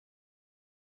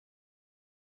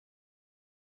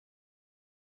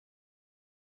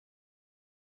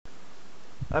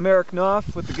I'm Eric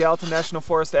Knopf with the Gallatin National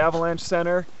Forest Avalanche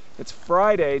Center. It's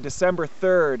Friday, December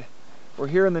 3rd. We're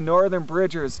here in the northern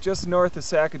Bridgers, just north of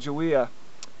Sacagawea.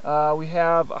 We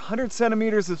have 100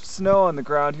 centimeters of snow on the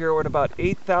ground here. We're at about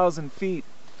 8,000 feet.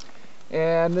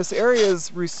 And this area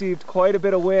has received quite a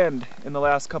bit of wind in the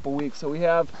last couple weeks. So we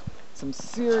have some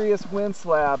serious wind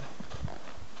slab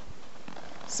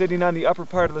sitting on the upper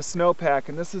part of the snowpack.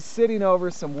 And this is sitting over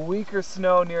some weaker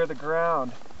snow near the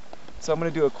ground. So I'm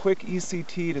going to do a quick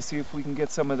ECT to see if we can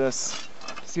get some of this,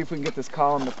 see if we can get this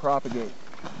column to propagate.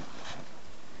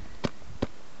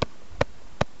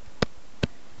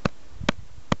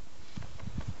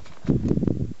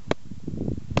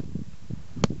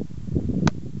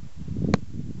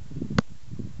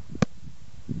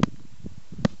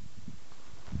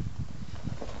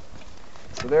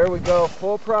 So there we go,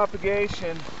 full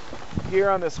propagation here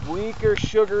on this weaker,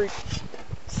 sugary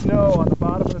snow on the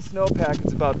bottom of the snowpack.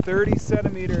 It's about 30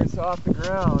 centimeters off the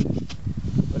ground.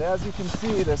 But as you can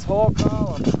see, this whole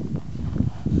column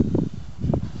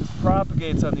just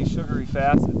propagates on these sugary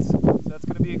facets. So that's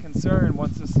going to be a concern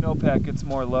once the snowpack gets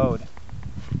more load.